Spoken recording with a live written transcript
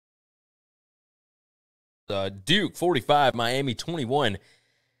Duke 45, Miami 21.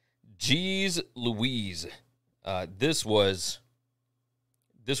 Jeez Louise. This was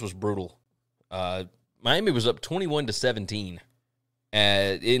brutal. Miami was up 21-17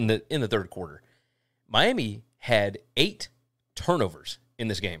 in the third quarter. Miami had 8 turnovers in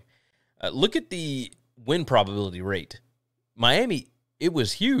this game. Look at the win probability rate. Miami, it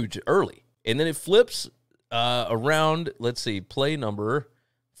was huge early, and then it flips around, let's see, play number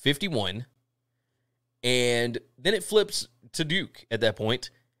 51, and then it flips to Duke at that point,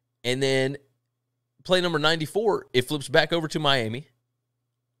 and then play number 94, it flips back over to Miami.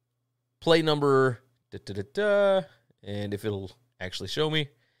 Play number, and if it'll actually show me,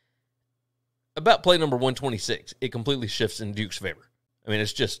 about play number 126, it completely shifts in Duke's favor. I mean,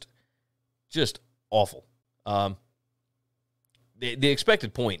 it's just awful. The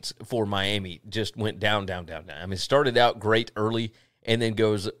expected points for Miami just went down. I mean, it started out great early and then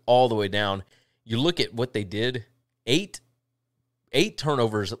goes all the way down. You look at what they did, eight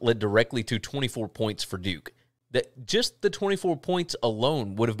turnovers led directly to 24 points for Duke. That just the 24 points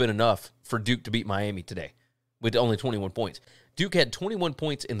alone would have been enough for Duke to beat Miami today with only 21 points. Duke had 21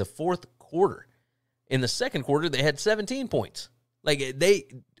 points in the fourth quarter. In the second quarter, they had 17 points.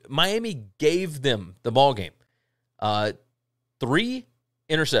 Miami gave them the ball game. 3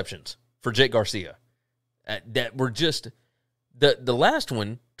 interceptions for Jake Garcia that were just the last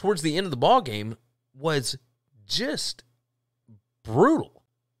one towards the end of the ball game was just brutal.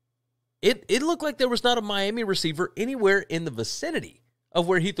 It looked like there was not a Miami receiver anywhere in the vicinity of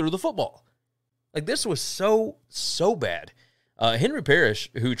where he threw the football. Like, this was so bad. Henry Parrish,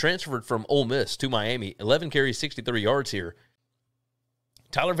 who transferred from Ole Miss to Miami, 11 carries, 63 yards here.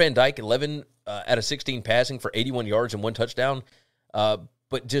 Tyler Van Dyke, 11 out of 16 passing for 81 yards and 1 touchdown,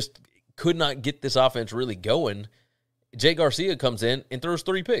 but just could not get this offense really going. Jay Garcia comes in and throws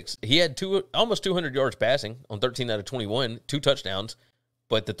 3 picks. He had almost 200 yards passing on 13 out of 21, 2 touchdowns,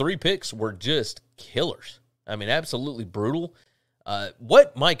 but the 3 picks were just killers. I mean, absolutely brutal.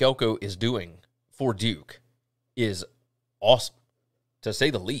 What Mike Elko is doing for Duke is awesome, to say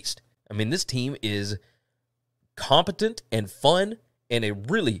the least. I mean, this team is competent and fun and a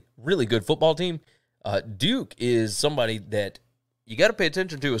really, really good football team. Duke is somebody that you got to pay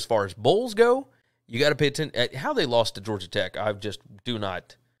attention to as far as bowls go. You got to pay attention at how they lost to Georgia Tech. I just do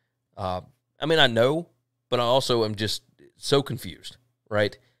not. I know, but I also am just so confused,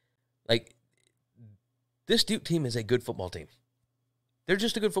 right? Like, this Duke team is a good football team. They're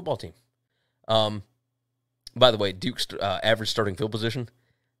just a good football team. By the way, Duke's average starting field position,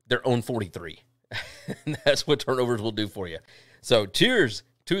 they're own 43. And that's what turnovers will do for you. So cheers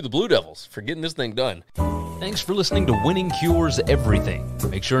to the Blue Devils for getting this thing done. Thanks for listening to Winning Cures Everything.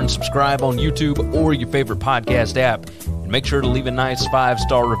 Make sure and subscribe on YouTube or your favorite podcast app. And make sure to leave a nice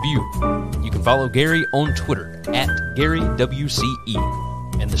 5-star review. You can follow Gary on Twitter @GaryWCE.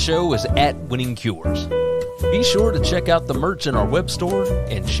 And the show is @Winning Cures. Be sure to check out the merch in our web store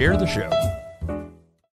and share the show.